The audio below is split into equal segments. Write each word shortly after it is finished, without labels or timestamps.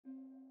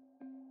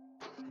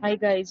Hi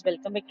guys,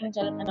 welcome back to my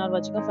channel and are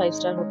watching a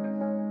 5-star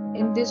hotel.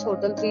 In this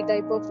hotel, three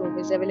type of room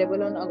is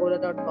available on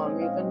agoda.com.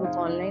 You can book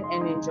online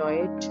and enjoy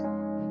it.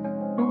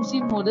 To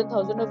see more than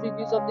 1000 of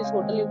reviews of this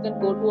hotel, you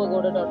can go to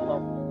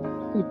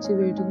agoda.com. Its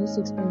rating is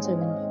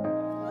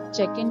 6.7.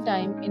 Check-in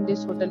time in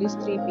this hotel is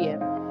 3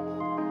 p.m.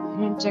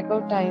 and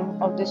check-out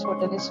time of this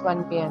hotel is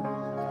 1 p.m.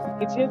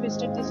 If you have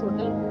visited this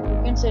hotel,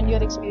 you can send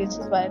your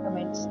experiences via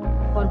comments.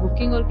 For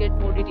booking or get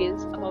more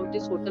details about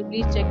this hotel,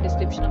 please check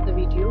description of the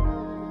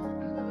video.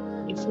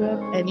 If you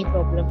have any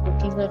problem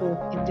booking a room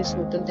in this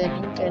hotel,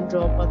 then you can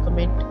drop a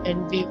comment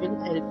and we will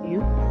help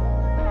you.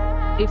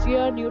 If you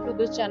are new to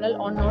this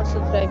channel or not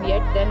subscribed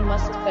yet, then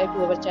must subscribe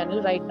to our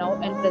channel right now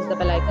and press the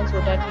bell icon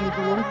so that you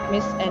don't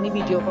miss any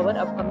video of our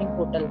upcoming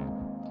hotel.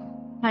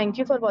 Thank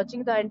you for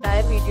watching the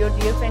entire video.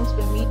 Dear friends,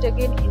 we'll meet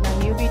again in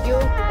a new video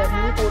with a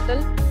new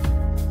hotel.